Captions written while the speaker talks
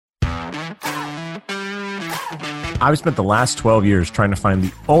I've spent the last 12 years trying to find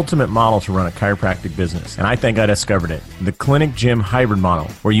the ultimate model to run a chiropractic business, and I think I discovered it. The clinic gym hybrid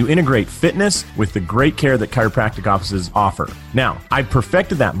model, where you integrate fitness with the great care that chiropractic offices offer. Now, I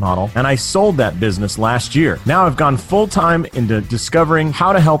perfected that model, and I sold that business last year. Now I've gone full-time into discovering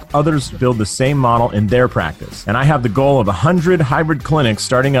how to help others build the same model in their practice. And I have the goal of 100 hybrid clinics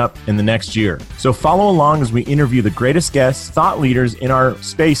starting up in the next year. So follow along as we interview the greatest guests, thought leaders in our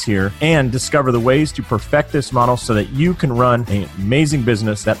space here, and discover the ways to perfect this model so that you can run an amazing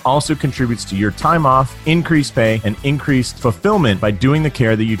business that also contributes to your time off, increased pay, and increased fulfillment by doing the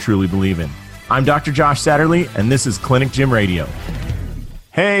care that you truly believe in. I'm Dr. Josh Satterley, and this is Clinic Gym Radio.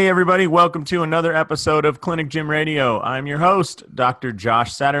 Hey, everybody. Welcome to another episode of Clinic Gym Radio. I'm your host, Dr.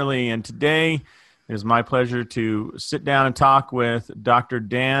 Josh Satterley, and today it is my pleasure to sit down and talk with Dr.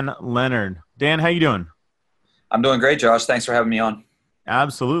 Dan Leonard. Dan, how you doing? I'm doing great, Josh. Thanks for having me on.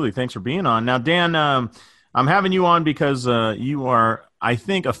 Absolutely. Thanks for being on. Now, Dan, I'm having you on because you are, I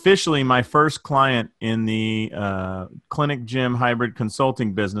think, officially my first client in the clinic gym hybrid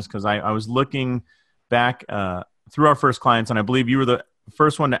consulting business, because I was looking back through our first clients, and I believe you were the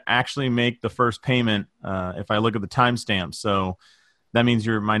first one to actually make the first payment if I look at the timestamp. So that means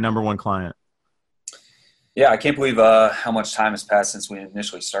you're my number one client. Yeah, I can't believe how much time has passed since we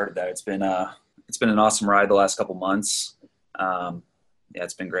initially started that. It's been an awesome ride the last couple months. Yeah,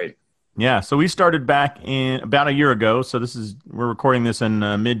 it's been great. Yeah, so we started back in about a year ago. So we're recording this in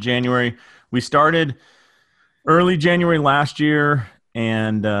mid-January. We started early January last year,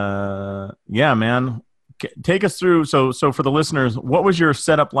 and yeah, man, take us through. So for the listeners, what was your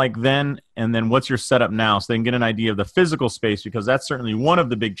setup like then, and then what's your setup now, so they can get an idea of the physical space, because that's certainly one of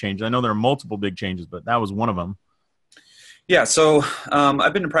the big changes. I know there are multiple big changes, but that was one of them. Yeah, so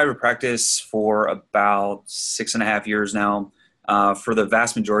I've been in private practice for about 6.5 years now. For the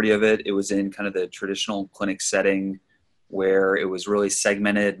vast majority of it, it was in kind of the traditional clinic setting where it was really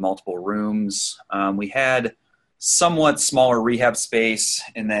segmented, multiple rooms. We had somewhat smaller rehab space.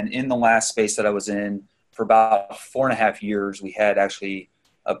 And then in the last space that I was in for about 4.5 years, we had actually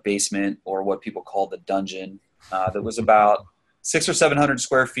a basement, or what people call the dungeon, that was about 600 or 700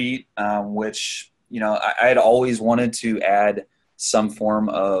 square feet, which, I had always wanted to add some form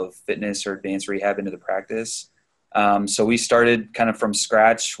of fitness or advanced rehab into the practice. So we started kind of from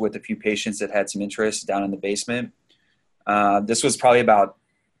scratch with a few patients that had some interest down in the basement. This was probably about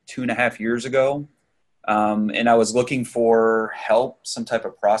 2.5 years ago. And I was looking for help, some type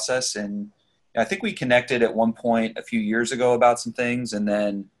of process. And I think we connected at one point a few years ago about some things. And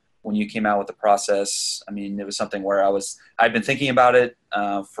then when you came out with the process, I mean, it was something where I'd been thinking about it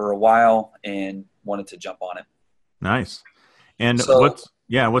for a while and wanted to jump on it. Nice. And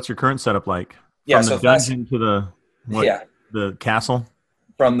what's your current setup like? Yeah, from the dungeon to the castle?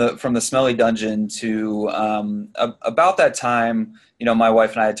 From the smelly dungeon to about that time, my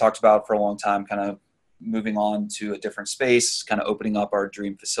wife and I had talked about for a long time kind of moving on to a different space, kind of opening up our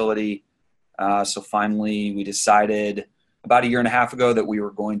dream facility. So finally we decided about 1.5 years ago that we were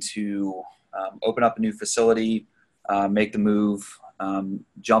going to open up a new facility, make the move, a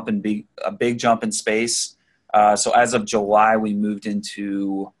big jump in space. So as of July, we moved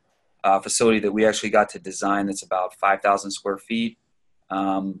into facility that we actually got to design. That's about 5,000 square feet.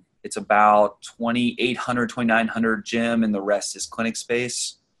 It's about 2,800, 2,900 gym, and the rest is clinic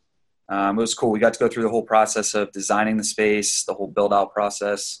space. It was cool. We got to go through the whole process of designing the space, the whole build out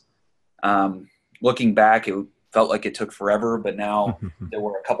process. Looking back, it felt like it took forever, but now that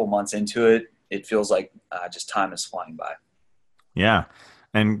we're a couple months into it, it feels like just time is flying by. Yeah.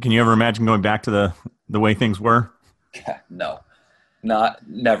 And can you ever imagine going back to the way things were? No.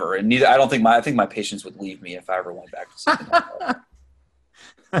 Never. And neither, I think my patients would leave me if I ever went back to something like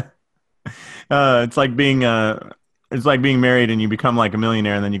that. It's like being married and you become like a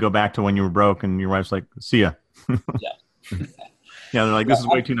millionaire, and then you go back to when you were broke and your wife's like, see ya. Yeah. Yeah. They're like, this is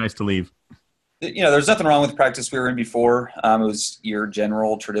way too nice to leave. There's nothing wrong with the practice we were in before. It was your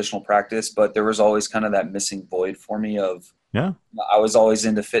general traditional practice, but there was always kind of that missing void for me of, I was always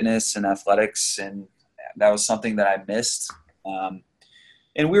into fitness and athletics, and that was something that I missed.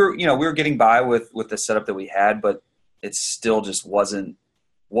 And we were getting by with the setup that we had, but it still just wasn't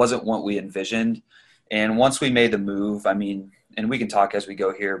what we envisioned. And once we made the move, I mean, and we can talk as we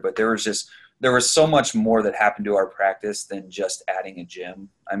go here, but there was so much more that happened to our practice than just adding a gym.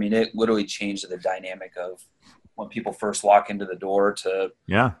 I mean, it literally changed the dynamic of when people first walk into the door to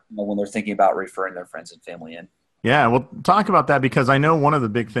when they're thinking about referring their friends and family in. Yeah, well, talk about that, because I know one of the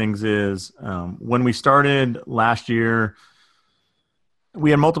big things is when we started last year,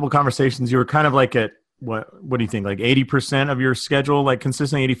 we had multiple conversations. You were kind of like at what do you think? Like 80% of your schedule, like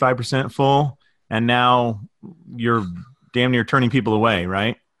consistently 85% full, and now you're damn near turning people away,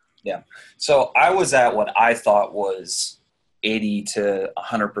 right? Yeah. So I was at what I thought was 80 to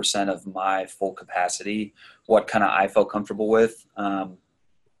 100% of my full capacity, what kind of I felt comfortable with. I'm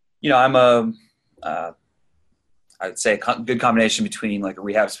I'd say a good combination between like a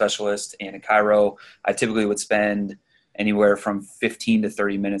rehab specialist and a chiro. I typically would spend anywhere from 15 to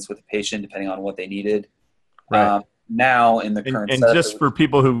 30 minutes with a patient, depending on what they needed. Right. Now in the current And setup, just for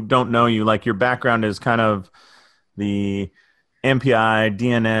people who don't know you, like your background is kind of the MPI,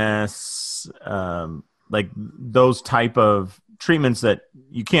 DNS, like those type of treatments that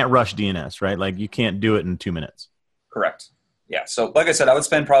you can't rush DNS, right? Like you can't do it in 2 minutes. correct. Yeah. So like I said, I would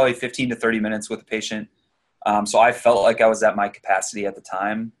spend probably 15 to 30 minutes with a patient. So I felt like I was at my capacity at the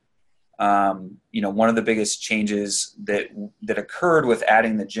time. One of the biggest changes that occurred with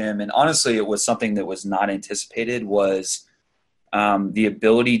adding the gym, and honestly, it was something that was not anticipated, was the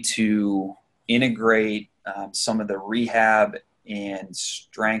ability to integrate some of the rehab and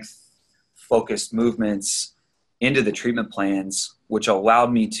strength focused movements into the treatment plans, which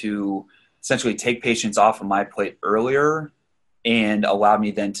allowed me to essentially take patients off of my plate earlier and allowed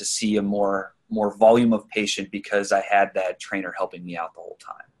me then to see a more volume of patient because I had that trainer helping me out the whole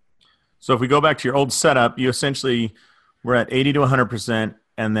time. So if we go back to your old setup, you essentially were at 80 to 100%.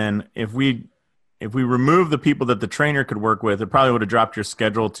 And then if we remove the people that the trainer could work with, it probably would have dropped your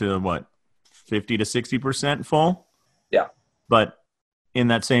schedule to what, 50 to 60% full? Yeah. But in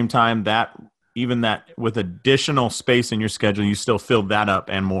that same time, even that with additional space in your schedule, you still filled that up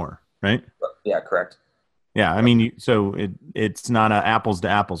and more, right? Yeah, correct. Yeah. I mean, so it's not apples to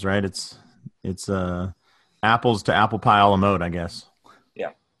apples, right? It's apples to apple pie a la mode, I guess.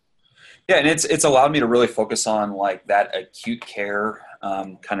 Yeah, and it's allowed me to really focus on like that acute care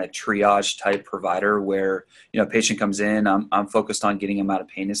kind of triage type provider where a patient comes in, I'm focused on getting them out of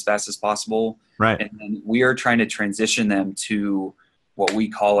pain as fast as possible, right? And then we are trying to transition them to what we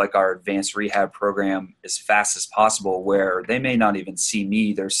call like our advanced rehab program as fast as possible, where they may not even see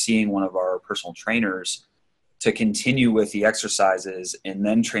me; they're seeing one of our personal trainers to continue with the exercises and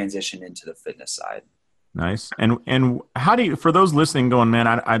then transition into the fitness side. Nice. And how do you, for those listening going, man,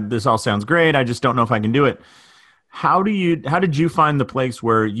 I this all sounds great, I just don't know if I can do it. How did you find the place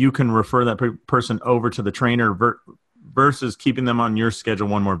where you can refer that person over to the trainer versus keeping them on your schedule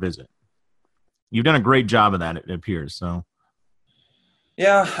one more visit? You've done a great job of that, it appears. So.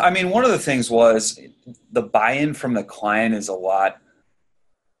 Yeah. I mean, one of the things was the buy-in from the client is a lot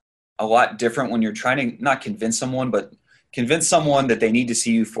different when you're trying to not convince someone, but convince someone that they need to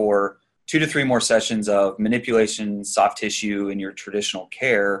see you for 2 to 3 more sessions of manipulation, soft tissue in your traditional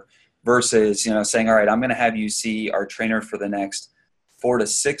care versus, saying, all right, I'm going to have you see our trainer for the next 4 to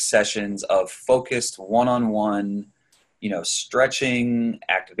 6 sessions of focused one-on-one, stretching,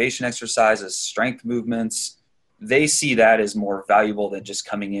 activation exercises, strength movements. They see that as more valuable than just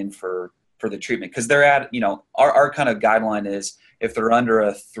coming in for the treatment. Because they're at, our kind of guideline is if they're under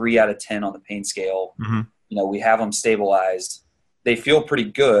a 3 out of 10 on the pain scale, we have them stabilized. They feel pretty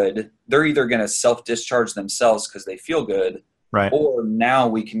good. They're either going to self-discharge themselves because they feel good, right? Or now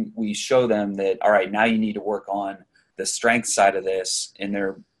we show them that, all right, now you need to work on the strength side of this, and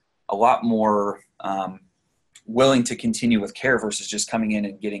they're a lot more willing to continue with care versus just coming in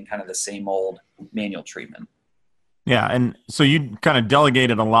and getting kind of the same old manual treatment. Yeah, and so you kind of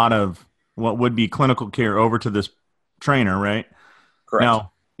delegated a lot of what would be clinical care over to this trainer, right? Correct.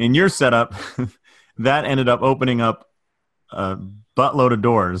 Now, in your setup, that ended up opening up a buttload of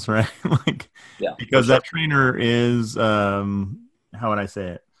doors, right? Because that trainer is, how would I say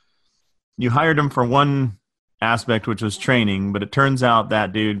it? You hired him for one aspect, which was training, but it turns out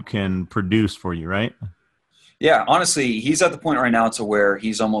that dude can produce for you, right? Yeah, honestly, he's at the point right now to where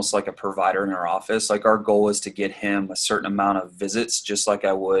he's almost like a provider in our office. Like our goal is to get him a certain amount of visits, just like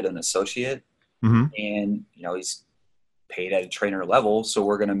I would an associate. And, he's paid at a trainer level. So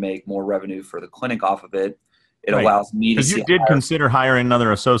we're going to make more revenue for the clinic off of it. It allows me to see. Because you did consider hiring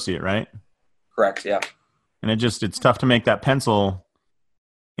another associate, right? Correct. Yeah. And it's tough to make that pencil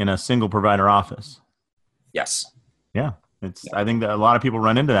in a single provider office. Yes. Yeah. I think that a lot of people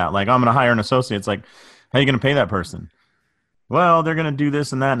run into that. Like, I'm going to hire an associate. It's like, how are you going to pay that person? Well, they're going to do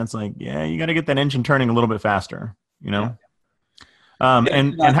this and that. And it's like, yeah, you got to get that engine turning a little bit faster, Yeah.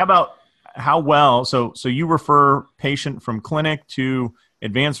 And how well, so you refer patient from clinic to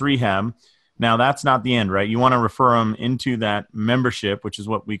advanced rehab. Now, that's not the end, right? You want to refer them into that membership, which is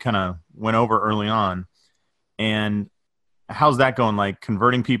what we kind of went over early on. And how's that going? Like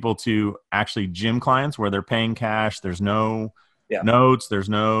converting people to actually gym clients where they're paying cash. There's no notes. There's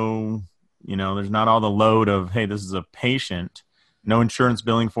no There's not all the load of, hey, this is a patient, no insurance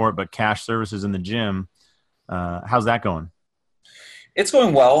billing for it, but cash services in the gym. How's that going? It's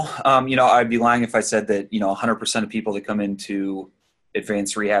going well. I'd be lying if I said that, 100% of people that come into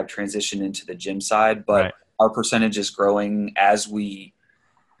advanced rehab transition into the gym side, but Right. our percentage is growing as we,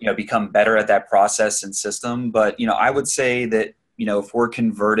 become better at that process and system. But, I would say that, if we're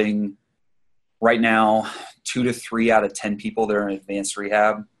converting right now 2 to 3 out of 10 people that are in advanced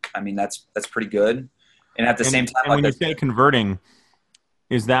rehab, I mean, that's pretty good. And at the same time, And when you say converting,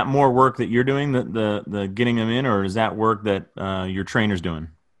 is that more work that you're doing, the getting them in, or is that work that your trainer's doing?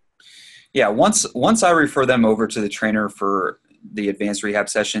 yeah, once I refer them over to the trainer for the advanced rehab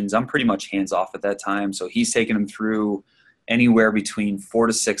sessions, I'm pretty much hands off at that time. So he's taking them through anywhere between 4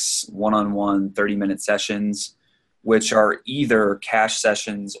 to 6 one-on-one 30-minute sessions, which are either cash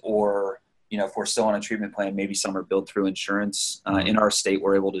sessions or, if we're still on a treatment plan, maybe some are billed through insurance. In our state,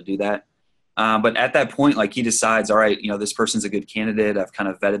 we're able to do that. But at that point, like, he decides, all right, this person's a good candidate. I've kind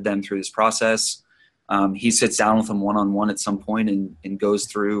of vetted them through this process. He sits down with them one-on-one at some point and goes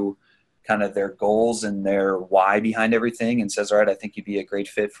through kind of their goals and their why behind everything and says, all right, I think you'd be a great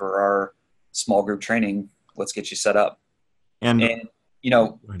fit for our small group training. Let's get you set up. And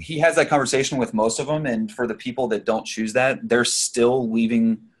he has that conversation with most of them. And for the people that don't choose that, they're still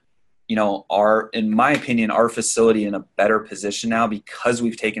leaving, in my opinion, our facility in a better position now because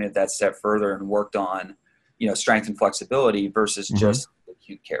we've taken it that step further and worked on, strength and flexibility versus just the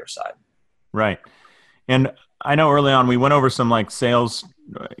acute care side. Right. And I know early on we went over some like sales,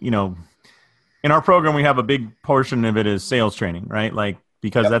 in our program, we have a big portion of it is sales training, right? Like,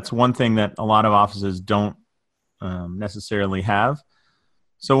 because that's one thing that a lot of offices don't necessarily have.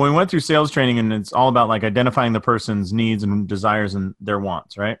 So when we went through sales training, and it's all about like identifying the person's needs and desires and their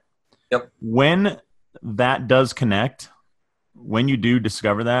wants, right? Yep. When that does connect, when you do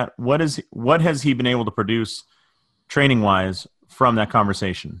discover that, what has he been able to produce training wise from that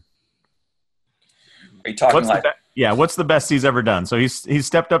conversation? Are you talking what's the best he's ever done? So he's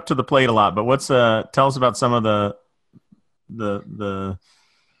stepped up to the plate a lot, but tell us about some of the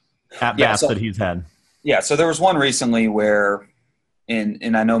at-bats that he's had. Yeah. So there was one recently where,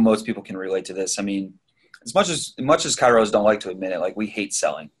 and I know most people can relate to this. I mean, as much as chiros don't like to admit it, like, we hate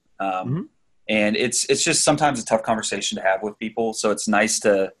selling. And it's just sometimes a tough conversation to have with people. So it's nice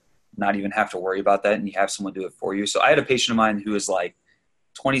to not even have to worry about that and you have someone do it for you. So I had a patient of mine who was like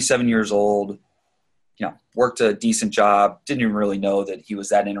 27 years old, worked a decent job, didn't even really know that he was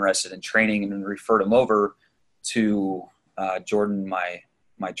that interested in training, and then referred him over to Jordan, my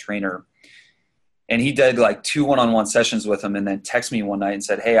trainer. And he did like 2 one-on-one sessions with him and then texted me one night and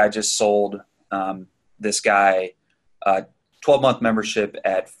said, hey, I just sold this guy 12-month membership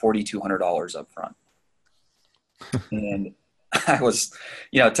at $4,200 up front. And I was,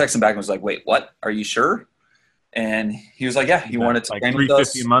 texting back and was like, wait, what? Are you sure? And he was like, yeah, he wanted to like train with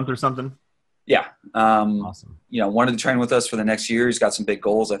us. $350 a month or something? Yeah. Awesome. Wanted to train with us for the next year. He's got some big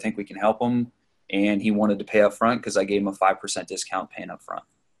goals. I think we can help him. And he wanted to pay up front because I gave him a 5% discount paying up front.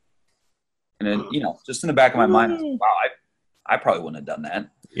 And then, just in the back of my mind, I was like, wow, I probably wouldn't have done that.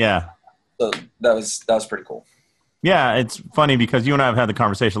 Yeah. So that was pretty cool. Yeah. It's funny because you and I have had the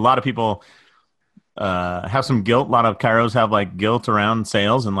conversation. A lot of people have some guilt. A lot of chiros have like guilt around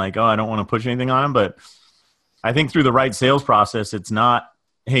sales and like, oh, I don't want to push anything on them. But I think through the right sales process, it's not,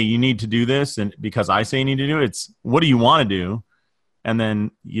 hey, you need to do this, and because I say you need to do it, it's what do you want to do? And then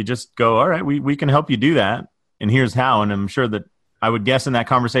you just go, all right, we can help you do that, and here's how. And I'm sure that I would guess in that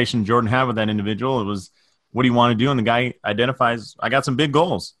conversation Jordan had with that individual, it was, what do you want to do? And the guy identifies, I got some big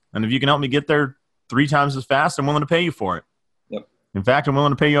goals, and if you can help me get there 3 times as fast, I'm willing to pay you for it. Yep. In fact, I'm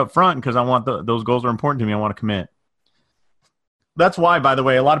willing to pay you up front because I want those goals are important to me. I want to commit. That's why, by the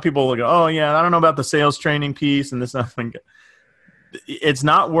way, a lot of people will go, oh yeah, I don't know about the sales training piece and this stuff. It's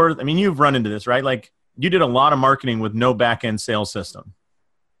not worth, I mean, you've run into this, right? Like, you did a lot of marketing with no back-end sales system,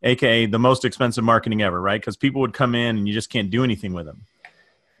 AKA the most expensive marketing ever, right? Because people would come in and you just can't do anything with them.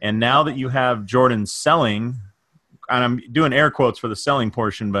 And now that you have Jordan selling, and I'm doing air quotes for the selling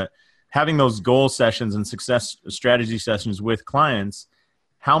portion, but having those goal sessions and success strategy sessions with clients,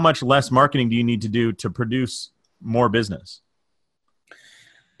 how much less marketing do you need to do to produce more business?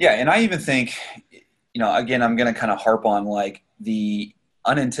 Yeah. And I even think, again, I'm going to kind of harp on like the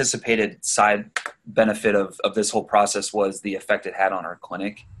unanticipated side benefit of this whole process was the effect it had on our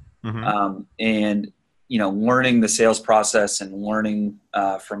clinic. And, learning the sales process and learning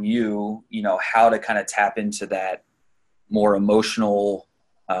from you, how to kind of tap into that more emotional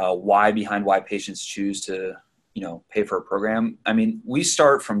why behind why patients choose to, pay for a program. I mean, we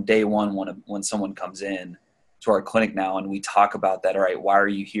start from day one when someone comes in to our clinic now, and we talk about that. All right, why are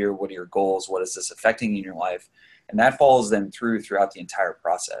you here? What are your goals? What is this affecting in your life? And that follows them throughout the entire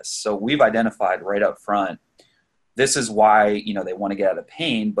process. So we've identified right up front, this is why, they want to get out of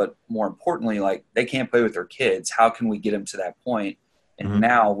pain, but more importantly, like, they can't play with their kids. How can we get them to that point? And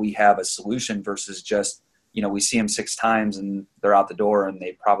now we have a solution versus just, we see them 6 times and they're out the door and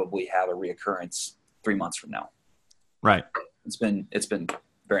they probably have a reoccurrence 3 months from now. Right. It's been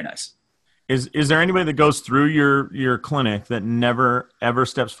very nice. Is there anybody that goes through your clinic that never ever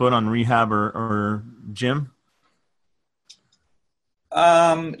steps foot on rehab or gym?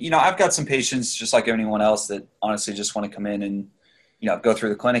 I've got some patients just like anyone else that honestly just want to come in and, go through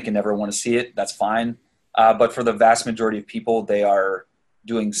the clinic and never want to see it. That's fine. But for the vast majority of people, they are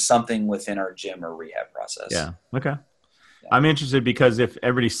doing something within our gym or rehab process. Yeah. Okay. Yeah. I'm interested because if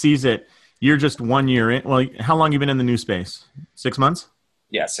everybody sees it, you're just 1 year in. Well, how long have you been in the new space? 6 months?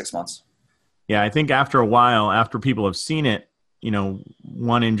 Yeah, 6 months. Yeah, I think after a while, after people have seen it,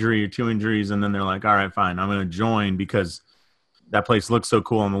 1 injury or 2 injuries, and then they're like, all right, fine, I'm going to join because that place looks so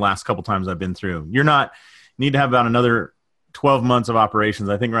cool in the last couple times I've been through. You need to have about another 12 months of operations.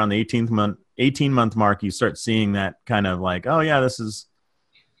 I think around the 18-month mark, you start seeing that kind of like, oh yeah, this is,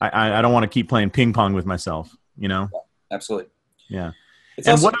 I don't want to keep playing ping pong with myself, Yeah, absolutely. Yeah. It's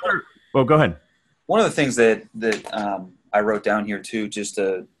and also, what other, well, go ahead. One of the things that I wrote down here too, just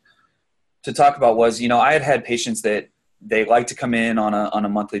to talk about was, I had patients that they like to come in on a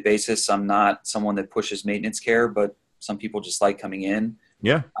monthly basis. I'm not someone that pushes maintenance care, but some people just like coming in.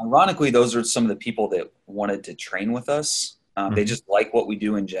 Yeah. Ironically, those are some of the people that wanted to train with us. They just like what we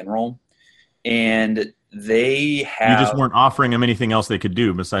do in general. And you just weren't offering them anything else they could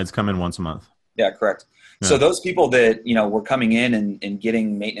do besides come in once a month. Yeah, correct. Yeah. So those people that, were coming in and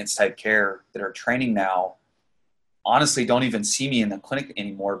getting maintenance type care that are training now, honestly don't even see me in the clinic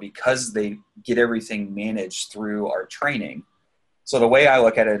anymore because they get everything managed through our training. So the way I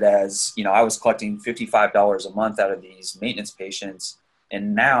look at it as, I was collecting $55 a month out of these maintenance patients,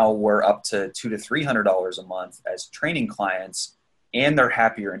 and now we're up to $200 to $300 a month as training clients, and they're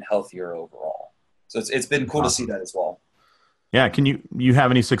happier and healthier overall. So it's been cool to see that as well. Yeah. Can you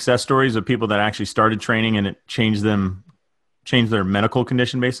have any success stories of people that actually started training and it changed their medical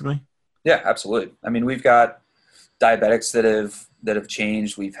condition basically? Yeah, absolutely. I mean, we've got diabetics that have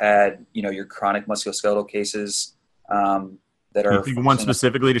changed. We've had, your chronic musculoskeletal cases, that are one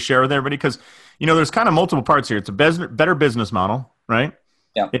specifically to share with everybody. Cause there's kind of multiple parts here. It's a better business model, right?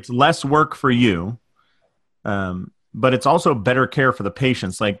 Yeah. It's less work for you. But it's also better care for the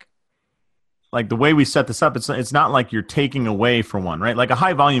patients. Like the way we set this up, it's not like you're taking away from one, right? Like a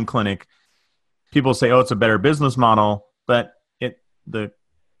high volume clinic, people say, oh, it's a better business model, but the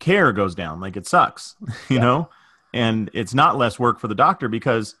care goes down. Like it sucks, you know, and it's not less work for the doctor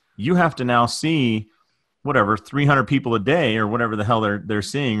because you have to now see whatever, 300 people a day or whatever the hell they're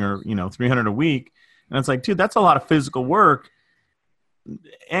seeing, or, 300 a week. And it's like, dude, that's a lot of physical work.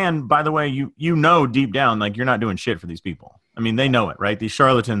 And by the way, deep down, like you're not doing shit for these people. I mean, they know it, right? These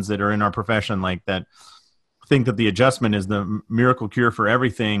charlatans that are in our profession, like that think that the adjustment is the miracle cure for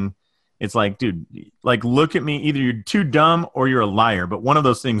everything. It's like, dude, like, look at me. Either you're too dumb or you're a liar, but one of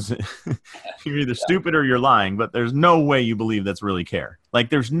those things, you're either stupid or you're lying, but there's no way you believe that's really care. Like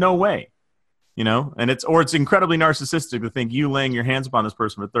there's no way, and it's incredibly narcissistic to think you laying your hands upon this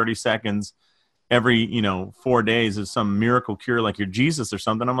person for 30 seconds every, 4 days is some miracle cure, like you're Jesus or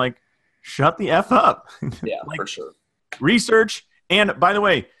something. I'm like, shut the F up. Yeah, like, for sure. Research. And by the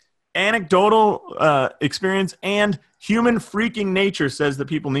way, anecdotal experience and human freaking nature says that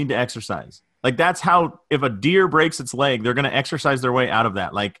people need to exercise. Like that's how, if a deer breaks its leg, they're going to exercise their way out of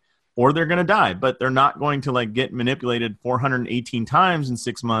that, like, or they're going to die, but they're not going to like get manipulated 418 times in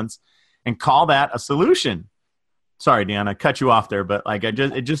 6 months and call that a solution. Sorry, Dan, I cut you off there, but like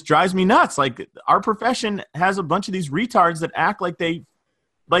it just drives me nuts. Like our profession has a bunch of these retards that act like they're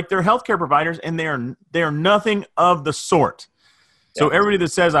healthcare providers, and they are nothing of the sort. So everybody that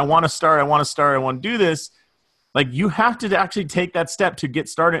says, I want to do this, like you have to actually take that step to get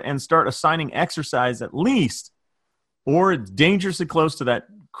started and start assigning exercise at least, or it's dangerously close to that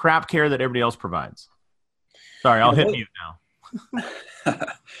crap care that everybody else provides. Sorry, I'll hit mute now.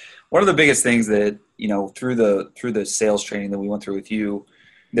 One of the biggest things that, through the sales training that we went through with you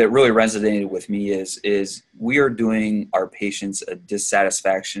that really resonated with me is we are doing our patients a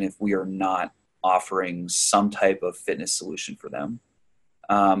dissatisfaction if we are not offering some type of fitness solution for them,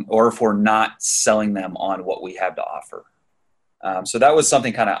 or if we're not selling them on what we have to offer. So that was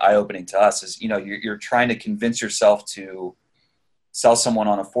something kind of eye-opening to us is, you're trying to convince yourself to sell someone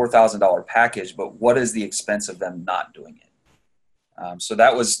on a $4,000 package, but what is the expense of them not doing it? So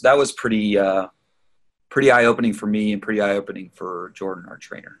that was pretty pretty eye-opening for me and pretty eye-opening for Jordan, our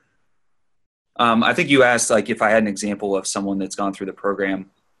trainer. I think you asked like if I had an example of someone that's gone through the program.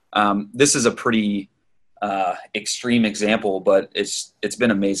 This is a pretty extreme example, but it's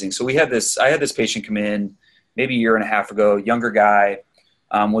been amazing. So I had this patient come in maybe a year and a half ago, younger guy,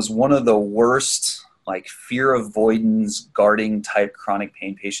 was one of the worst like fear avoidance guarding type chronic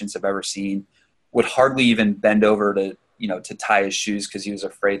pain patients I've ever seen. Would hardly even bend over to tie his shoes because he was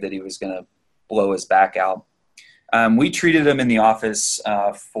afraid that he was going to blow his back out. We treated him in the office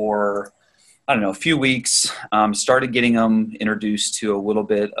for a few weeks, started getting him introduced to a little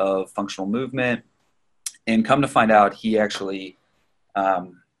bit of functional movement, and come to find out he actually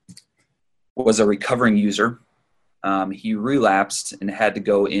was a recovering user. He relapsed and had to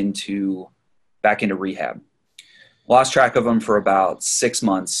go back into rehab. Lost track of him for about 6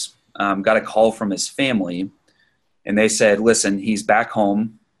 months, got a call from his family, and they said, listen, he's back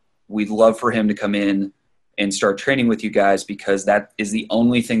home. We'd love for him to come in and start training with you guys because that is the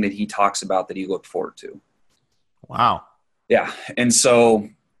only thing that he talks about that he looked forward to. Wow. Yeah. And so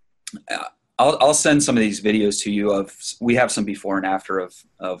I'll send some of these videos to you we have some before and after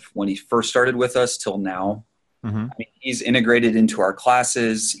of when he first started with us till now. Mm-hmm. I mean, he's integrated into our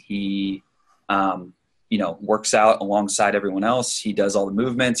classes. He, works out alongside everyone else. He does all the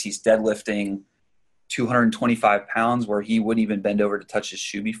movements. He's deadlifting 225 pounds where he wouldn't even bend over to touch his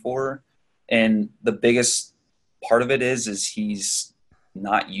shoe before. And the biggest part of it is he's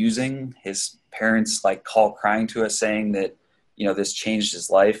not using. His parents like call crying to us saying that, this changed his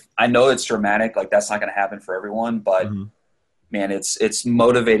life. I know it's dramatic. Like that's not going to happen for everyone, but man, it's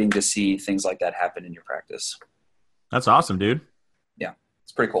motivating to see things like that happen in your practice. That's awesome, dude. Yeah.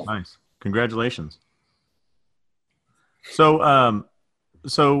 It's pretty cool. Nice. Congratulations. So,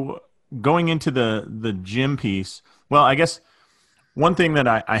 going into the gym piece, well, I guess one thing that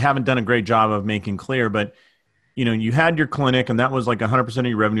I haven't done a great job of making clear, but you had your clinic and that was like 100% of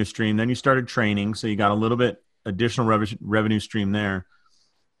your revenue stream. Then you started training. So you got a little bit additional revenue stream there.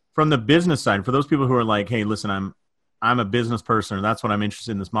 From the business side, for those people who are like, hey, listen, I'm a business person, or that's what I'm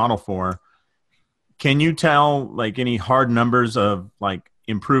interested in this model for. Can you tell like any hard numbers of like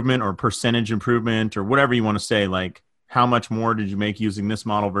improvement or percentage improvement or whatever you want to say? Like how much more did you make using this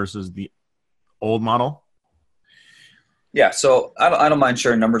model versus the old model? Yeah, so I don't mind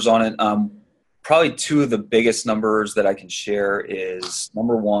sharing numbers on it. Probably two of the biggest numbers that I can share is,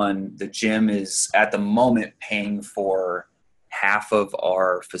 number one, the gym is at the moment paying for half of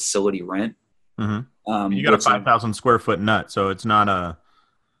our facility rent. Mm-hmm. You got a 5,000 square foot nut, so it's not a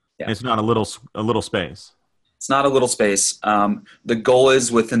little space. It's not a little space. The goal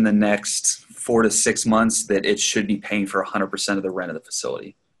is within the next 4 to 6 months that it should be paying for 100% of the rent of the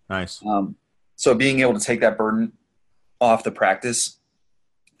facility. Nice. So being able to take that burden off the practice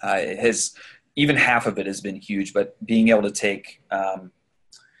even half of it has been huge, but being able to take,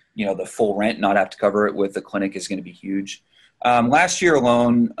 the full rent, not have to cover it with the clinic is going to be huge. Last year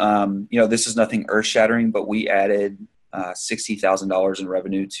alone, this is nothing earth shattering, but we added $60,000 in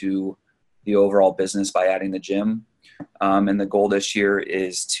revenue to the overall business by adding the gym. And the goal this year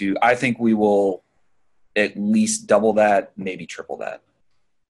is I think we will at least double that, maybe triple that.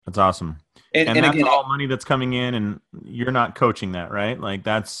 That's awesome. And that's again, all money that's coming in, and you're not coaching that, right? Like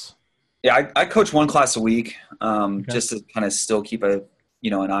that's... Yeah, I coach one class a week, just to kind of still keep an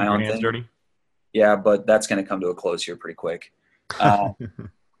eye on things. Dirty. Yeah, but that's going to come to a close here pretty quick. Yeah,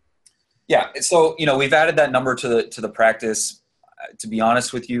 so we've added that number to the practice. To be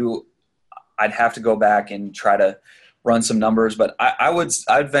honest with you, I'd have to go back and try to run some numbers, but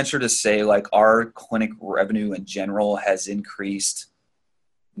I'd venture to say like our clinic revenue in general has increased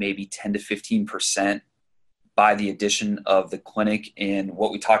maybe 10 to 15%. By the addition of the clinic and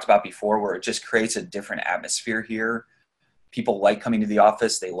what we talked about before, where it just creates a different atmosphere here. People like coming to the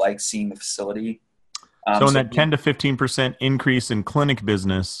office. They like seeing the facility. So in that 10 to 15% increase in clinic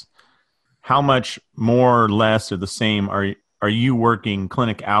business, how much more or less or the same are you working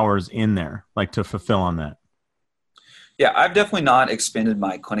clinic hours in there, like to fulfill on that? Yeah, I've definitely not expended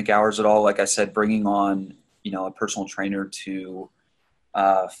my clinic hours at all. Like I said, bringing on, a personal trainer to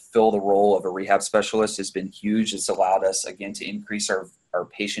fill the role of a rehab specialist has been huge. It's allowed us again to increase our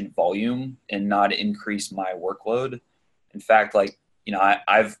patient volume and not increase my workload. In fact,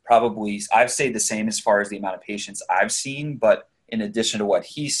 I've stayed the same as far as the amount of patients I've seen, but in addition to what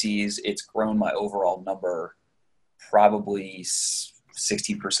he sees, it's grown my overall number probably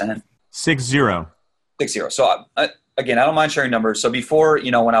 60%. 60. So again, I don't mind sharing numbers. So before,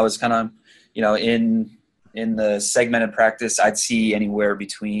 when I was kind of, in the segmented practice, I'd see anywhere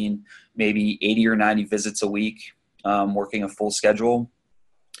between maybe 80 or 90 visits a week, working a full schedule.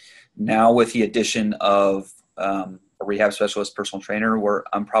 Now with the addition of a rehab specialist personal trainer, where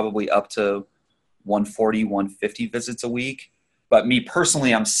I'm probably up to 140, 150 visits a week. But me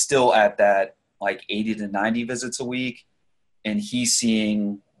personally, I'm still at that like 80 to 90 visits a week, and he's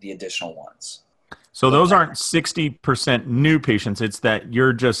seeing the additional ones. So those aren't 60% new patients. It's that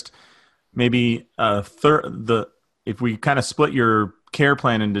you're just maybe a third. If we kind of split your care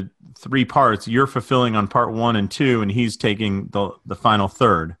plan into three parts, you're fulfilling on part 1 and 2, and he's taking the final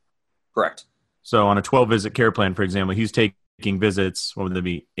third. Correct. So on a 12 visit care plan, for example, he's taking visits. What would they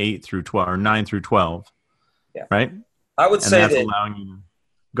be? 8 through 12 or 9 through 12. Yeah. Right. I would say that's that. Allowing you.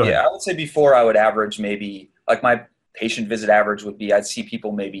 Go ahead. Yeah, I would say before I would average maybe like my patient visit average would be I'd see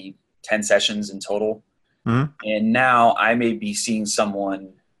people maybe 10 sessions in total. Mm-hmm. And now I may be seeing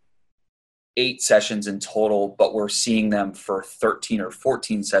someone 8 sessions in total, but we're seeing them for 13 or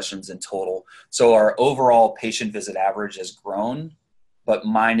 14 sessions in total. So our overall patient visit average has grown, but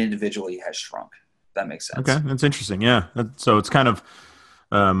mine individually has shrunk. If that makes sense. Okay, that's interesting. Yeah. So it's kind of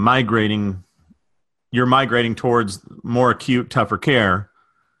migrating. You're migrating towards more acute, tougher care,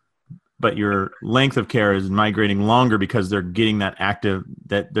 but your length of care is migrating longer because they're getting that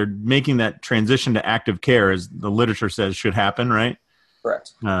they're making that transition to active care, as the literature says should happen, right?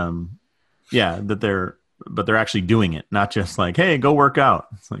 Correct. Yeah, they're actually doing it, not just like, hey, go work out.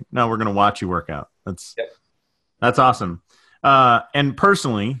 It's like, no, we're going to watch you work out. That's awesome. And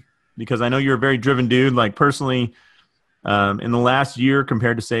personally, because I know you're a very driven dude, like personally, in the last year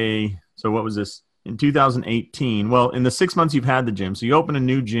compared to say, so what was this in 2018? Well, in the 6 months you've had the gym, so you open a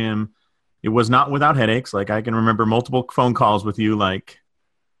new gym. It was not without headaches. Like I can remember multiple phone calls with you, like,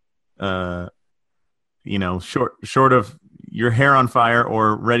 short of your hair on fire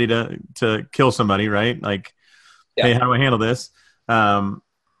or ready to kill somebody, right? Like, hey, how do I handle this? So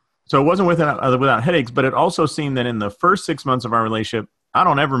it wasn't without headaches, but it also seemed that in the first 6 months of our relationship, I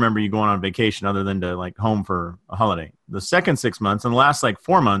don't ever remember you going on vacation other than to like home for a holiday. The second 6 months and the last like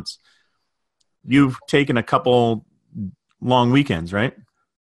 4 months, you've taken a couple long weekends, right?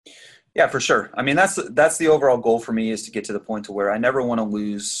 Yeah, for sure. I mean, that's the overall goal for me, is to get to the point to where I never want to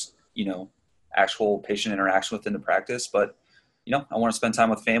lose, actual patient interaction within the practice, but I want to spend time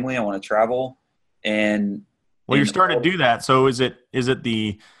with family. I want to travel, and you're starting to do that. So is it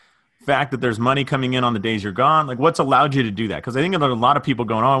the fact that there's money coming in on the days you're gone? Like, what's allowed you to do that? Because I think there are a lot of people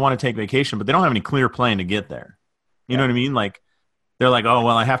going, oh, I want to take vacation, but they don't have any clear plan to get there. You know what I mean? Like, they're like, oh,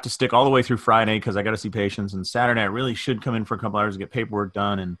 well, I have to stick all the way through Friday because I got to see patients, and Saturday I really should come in for a couple hours to get paperwork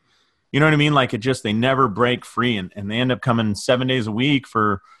done. And you know what I mean? Like, they never break free, and they end up coming 7 days a week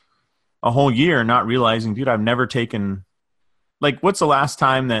for a whole year, not realizing, dude, I've never taken, like, what's the last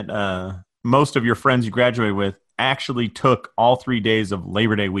time that most of your friends you graduated with actually took all 3 days of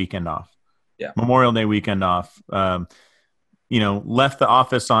Labor Day weekend off? Yeah. Memorial Day weekend off. Left the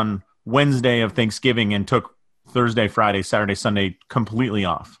office on Wednesday of Thanksgiving and took Thursday, Friday, Saturday, Sunday completely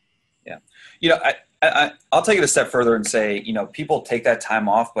off. Yeah. I'll take it a step further and say, people take that time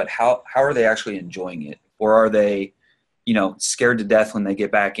off, but how are they actually enjoying it? Or are they, scared to death when they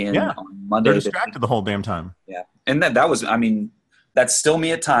get back in on Monday? They're distracted the whole damn time. Yeah. And that's still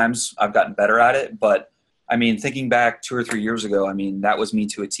me at times. I've gotten better at it, but thinking back 2 or 3 years ago, that was me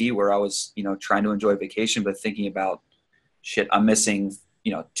to a T, where I was, trying to enjoy vacation, but thinking about, shit, I'm missing,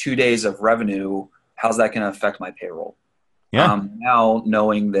 2 days of revenue. How's that going to affect my payroll? Yeah. Now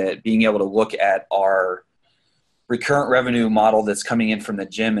knowing that, being able to look at our recurrent revenue model that's coming in from the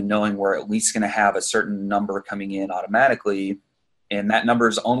gym, and knowing we're at least going to have a certain number coming in automatically, and that number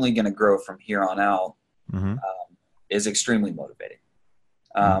is only going to grow from here on out, is extremely motivating.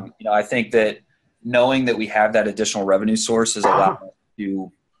 I think that knowing that we have that additional revenue source has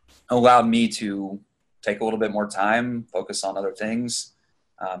allowed me to take a little bit more time, focus on other things,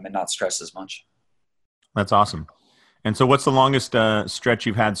 and not stress as much. That's awesome. And so what's the longest stretch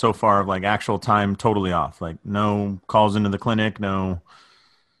you've had so far of like actual time totally off? Like no calls into the clinic, no.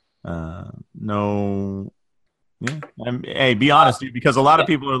 Hey, be honest, dude, because a lot of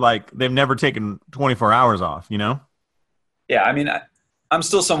people are like, they've never taken 24 hours off, Yeah. I'm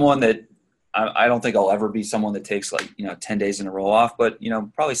still someone that I don't think I'll ever be someone that takes 10 days in a row off, but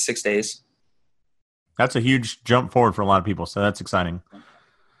probably 6 days. That's a huge jump forward for a lot of people. So that's exciting.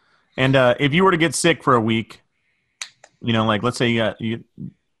 And if you were to get sick for a week, like let's say you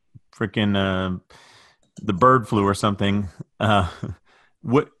freaking the bird flu or something, how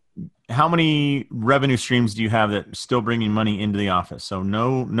many revenue streams do you have that still bringing money into the office? So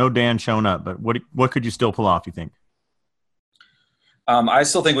no Dan showing up, but what could you still pull off, you think? I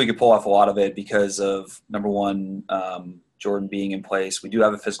still think we could pull off a lot of it because of, number one, Jordan being in place. We do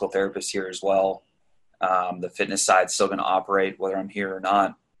have a physical therapist here as well. The fitness side's still going to operate whether I'm here or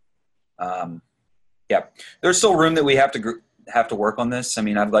not. Um, yeah, there's still room that we have to work on this. I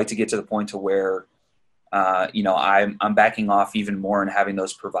mean, I'd like to get to the point to where, I'm backing off even more and having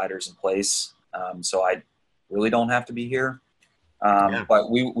those providers in place. So I really don't have to be here. But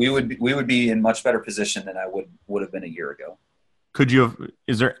we would be in much better position than I would have been a year ago.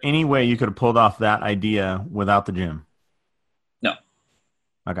 Is there any way you could have pulled off that idea without the gym? No.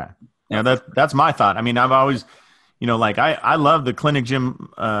 Okay. Yeah, that's my thought. I mean, I've always, I love the clinic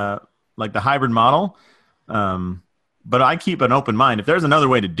gym, like the hybrid model. But I keep an open mind. If there's another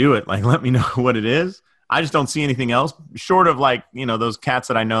way to do it, like, let me know what it is. I just don't see anything else short of those cats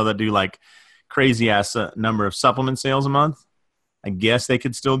that I know that do like crazy ass number of supplement sales a month. I guess they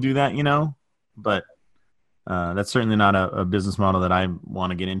could still do that, but that's certainly not a business model that I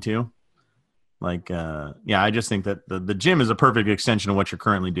want to get into. I just think that the gym is a perfect extension of what you're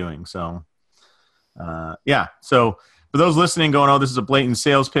currently doing. So, So for those listening going, oh, this is a blatant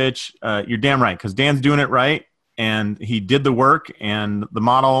sales pitch. You're damn right. Cause Dan's doing it right. And he did the work and the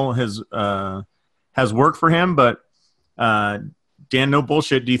model has worked for him, but Dan, no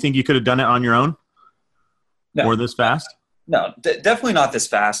bullshit. Do you think you could have done it on your own? No. Or this fast? No, definitely not this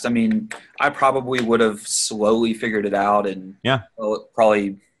fast. I mean, I probably would have slowly figured it out and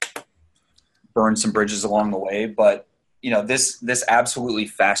probably burned some bridges along the way. But, this absolutely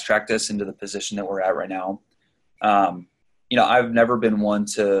fast-tracked us into the position that we're at right now. I've never been one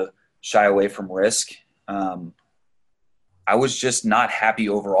to shy away from risk. I was just not happy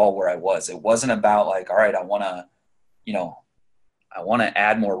overall where I was. It wasn't about like, all right, I want to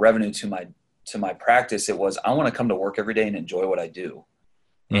add more revenue to my practice. It was, I want to come to work every day and enjoy what I do.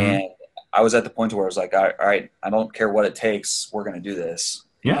 Mm-hmm. And I was at the point where I was like, all right, I don't care what it takes. We're going to do this.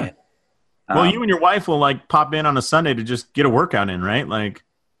 Yeah. And, you and your wife will like pop in on a Sunday to just get a workout in, right? Like,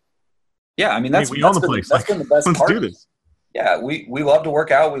 yeah, I mean, that's been the best let's part. Do this. Yeah, we love to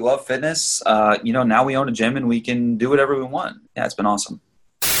work out. We love fitness. Now we own a gym and we can do whatever we want. Yeah, it's been awesome.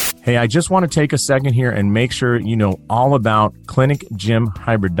 Hey, I just want to take a second here and make sure you know all about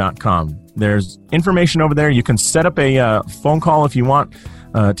clinicgymhybrid.com. There's information over there. You can set up a phone call if you want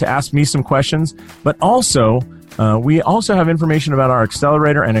to ask me some questions, but also we also have information about our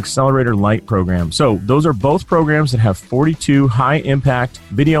Accelerator and Accelerator Lite program. So those are both programs that have 42 high-impact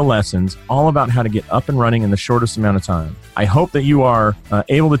video lessons all about how to get up and running in the shortest amount of time. I hope that you are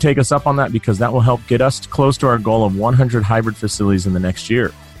able to take us up on that because that will help get us close to our goal of 100 hybrid facilities in the next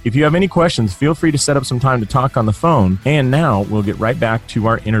year. If you have any questions, feel free to set up some time to talk on the phone. And now we'll get right back to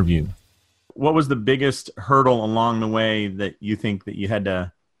our interview. What was the biggest hurdle along the way that you think that you had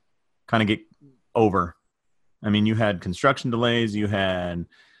to kind of get over? I mean, you had construction delays, you had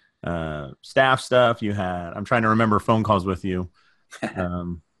staff stuff, I'm trying to remember phone calls with you.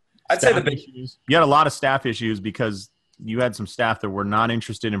 I'd say issues. You had a lot of staff issues because you had some staff that were not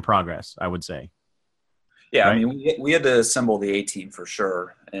interested in progress, I would say. Yeah, right? I mean, we had to assemble the A team for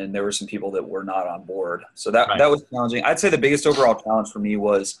sure, and there were some people that were not on board. So that was challenging. I'd say the biggest overall challenge for me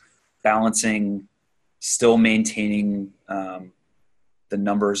was balancing, still maintaining the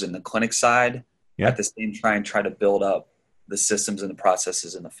numbers in the clinic side, at the same time try to build up the systems and the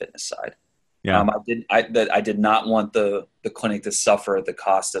processes in the fitness side. Yeah, I did not want the clinic to suffer at the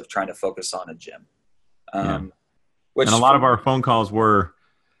cost of trying to focus on a gym. Which and a lot of our phone calls were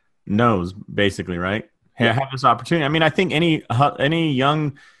no's, basically, right? Hey, I have this opportunity. I mean, I think any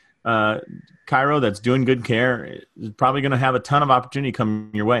young chiro that's doing good care is probably going to have a ton of opportunity come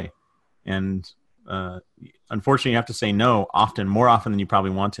your way. And unfortunately, you have to say no more often than you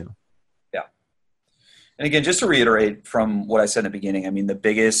probably want to. Yeah. And again, just to reiterate from what I said in the beginning, I mean, the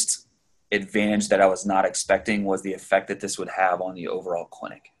biggest advantage that I was not expecting was the effect that this would have on the overall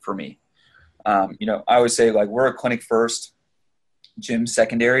clinic for me. I always say, like, we're a clinic first, gym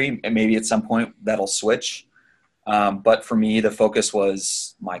secondary, and maybe at some point that'll switch. But for me, the focus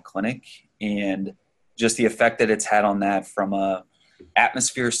was my clinic and just the effect that it's had on that from a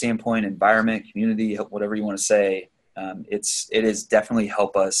atmosphere standpoint, environment, community, whatever you want to say. It has definitely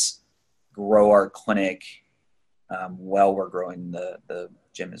helped us grow our clinic while we're growing the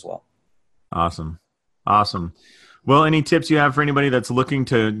gym as well. Awesome. Well, any tips you have for anybody that's looking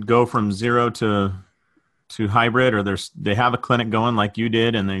to go from zero to hybrid, or they have a clinic going like you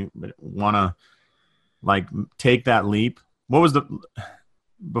did and they want to like take that leap? What was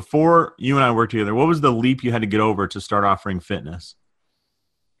before you and I worked together, what was the leap you had to get over to start offering fitness?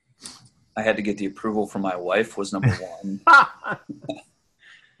 I had to get the approval from my wife was number one.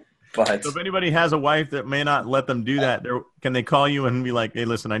 But so if anybody has a wife that may not let them do that, can they call you and be like, hey,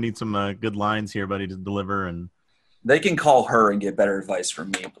 listen, I need some good lines here, buddy, to deliver? And they can call her and get better advice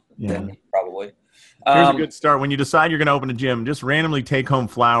from me than me, probably. Here's a good start. When you decide you're going to open a gym, just randomly take home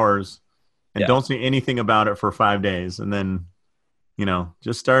flowers and don't say anything about it for 5 days. And then,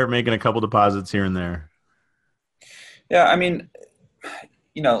 just start making a couple deposits here and there. Yeah. I mean,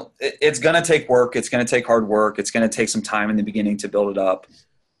 it's going to take work. It's going to take hard work. It's going to take some time in the beginning to build it up.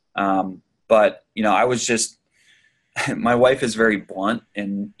 But I was just, my wife is very blunt,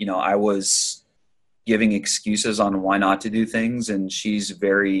 and, I was giving excuses on why not to do things. And she's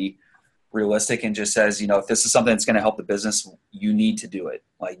very realistic and just says, if this is something that's going to help the business, you need to do it.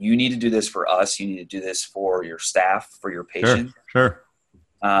 Like, you need to do this for us. You need to do this for your staff, for your patients. Sure.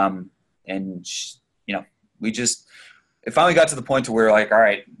 And it finally got to the point to where, like, all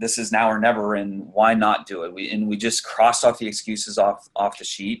right, this is now or never, and why not do it? We just crossed off the excuses off the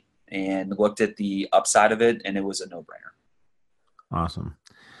sheet and looked at the upside of it, and it was a no-brainer. Awesome.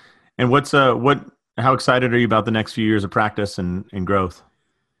 And how excited are you about the next few years of practice and growth?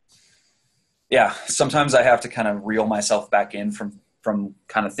 Yeah, sometimes I have to kind of reel myself back in from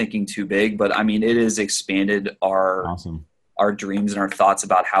kind of thinking too big, but I mean, it has expanded our dreams and our thoughts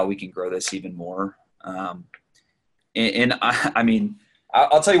about how we can grow this even more. And I mean,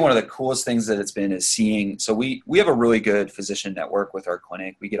 I'll tell you, one of the coolest things that it's been is seeing, so we have a really good physician network with our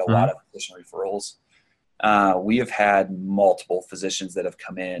clinic. We get a lot of physician referrals. We have had multiple physicians that have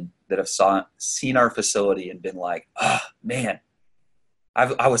come in that have seen our facility and been like, oh man,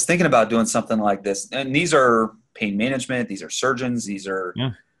 I was thinking about doing something like this. And these are pain management. These are surgeons. These are,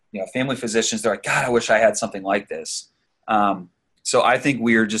 family physicians. They're like, God, I wish I had something like this. So I think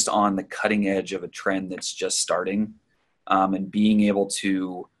we are just on the cutting edge of a trend that's just starting, and being able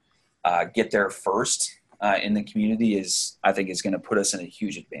to get there first in the community I think is going to put us in a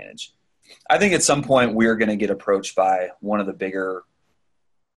huge advantage. I think at some point we're going to get approached by one of the bigger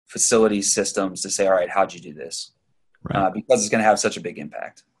facility systems to say, all right, how'd you do this? Right. Because it's going to have such a big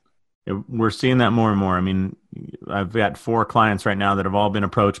impact. We're seeing that more and more. I mean, I've got 4 clients right now that have all been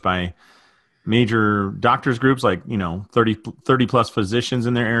approached by major doctors groups, like, 30 plus physicians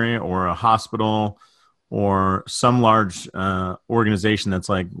in their area, or a hospital, or some large organization that's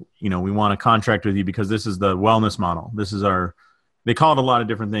like, we want to contract with you because this is the wellness model. This is they call it a lot of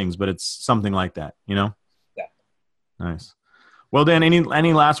different things, but it's something like that, Yeah. Nice. Well, Dan,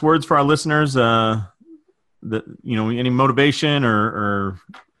 any last words for our listeners? Any motivation or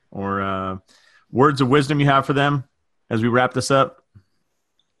words of wisdom you have for them as we wrap this up?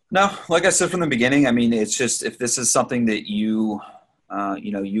 No, like I said from the beginning, I mean, it's just, if this is something that you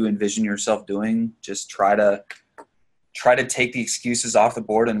envision yourself doing, just try to take the excuses off the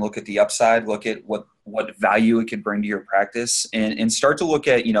board and look at the upside, look at what value it could bring to your practice, and start to look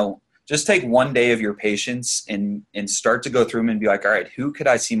at, just take one day of your patients and start to go through them and be like, all right, who could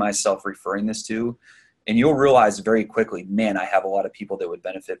I see myself referring this to? And you'll realize very quickly, man, I have a lot of people that would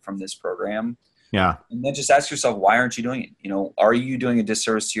benefit from this program. Yeah. And then just ask yourself, why aren't you doing it? Are you doing a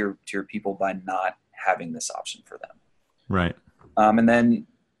disservice to your people by not having this option for them? Right. And then,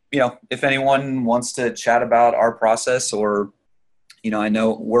 if anyone wants to chat about our process, or, I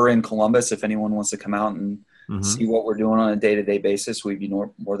know we're in Columbus, if anyone wants to come out and see what we're doing on a day-to-day basis, we'd be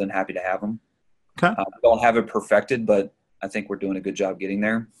more than happy to have them. Okay. Don't have it perfected, but I think we're doing a good job getting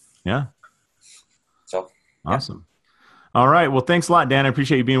there. Yeah. So awesome. All right. Well, thanks a lot, Dan. I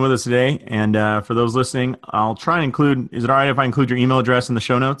appreciate you being with us today. And for those listening, I'll try and include, is it all right if I include your email address in the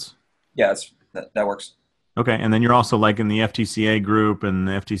show notes? Yeah, that works. Okay. And then you're also like in the FTCA group and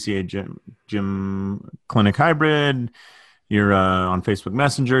the FTCA Gym Clinic Hybrid. You're on Facebook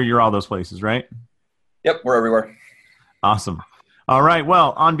Messenger. You're all those places, right? Yep. We're everywhere. Awesome. All right.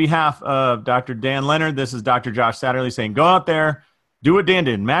 Well, on behalf of Dr. Dan Leonard, this is Dr. Josh Satterley saying, go out there, do what Dan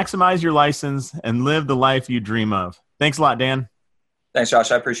did, maximize your license, and live the life you dream of. Thanks a lot, Dan. Thanks,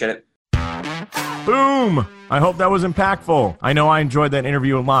 Josh. I appreciate it. Boom! I hope that was impactful. I know I enjoyed that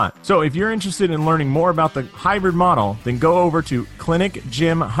interview a lot. So if you're interested in learning more about the hybrid model, then go over to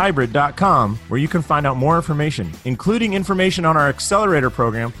clinicgymhybrid.com, where you can find out more information, including information on our accelerator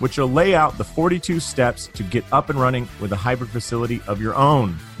program, which will lay out the 42 steps to get up and running with a hybrid facility of your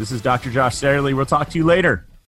own. This is Dr. Josh Satterley. We'll talk to you later.